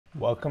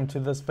Welcome to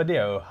this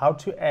video, how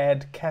to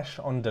add cash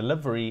on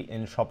delivery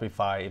in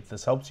Shopify. If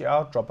this helps you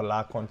out, drop a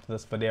like onto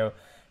this video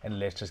and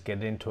let's just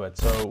get into it.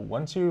 So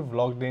once you've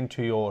logged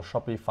into your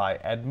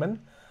Shopify admin,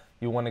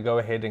 you want to go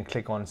ahead and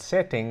click on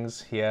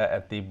settings here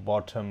at the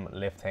bottom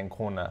left hand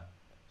corner.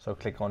 So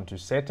click onto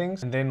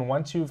settings, and then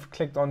once you've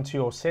clicked onto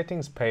your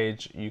settings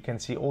page, you can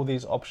see all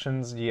these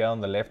options here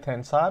on the left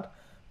hand side,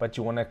 but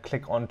you want to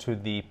click onto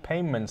the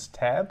payments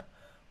tab,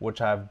 which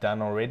I've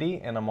done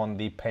already, and I'm on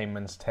the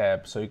payments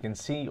tab. So you can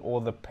see all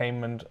the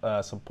payment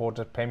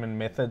supported payment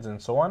methods and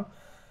so on,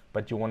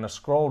 but you want to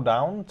scroll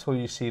down till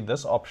you see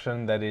this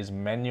option that is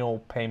manual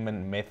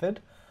payment method.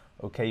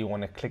 Okay, you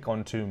want to click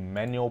onto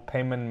manual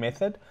payment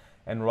method,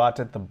 and right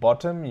at the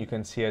bottom you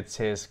can see it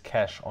says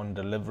cash on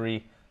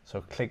delivery.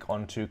 So click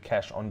onto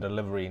cash on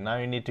delivery. Now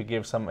you need to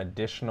give some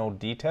additional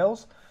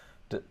details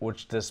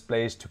which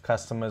displays to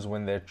customers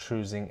when they're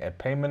choosing a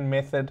payment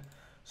method.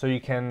 So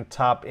you can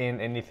type in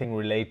anything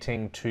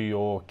relating to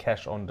your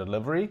cash on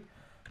delivery.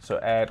 So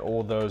add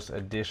all those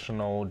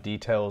additional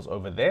details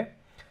over there.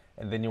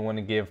 And then you want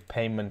to give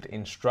payment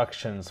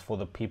instructions for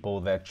the people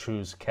that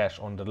choose cash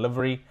on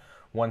delivery.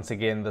 Once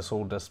again, this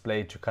will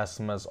display to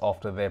customers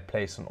after they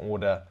place an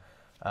order.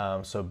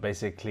 So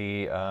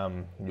basically,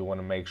 you want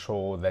to make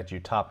sure that you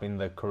type in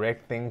the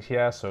correct things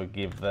here. So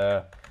give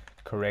the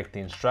correct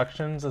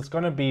instructions. It's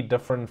going to be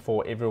different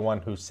for everyone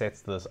who sets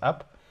this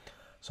up.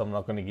 So I'm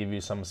not going to give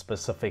you some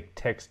specific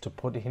text to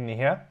put in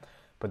here,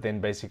 but then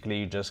basically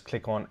you just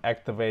click on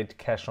activate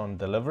cash on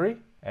delivery,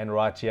 and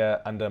right here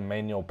under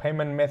manual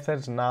payment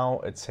methods, now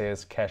it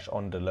says cash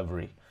on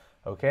delivery.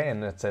 Okay,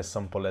 and it's as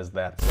simple as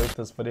that. So if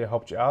this video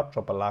helped you out,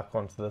 drop a like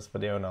onto this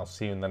video and I'll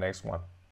see you in the next one.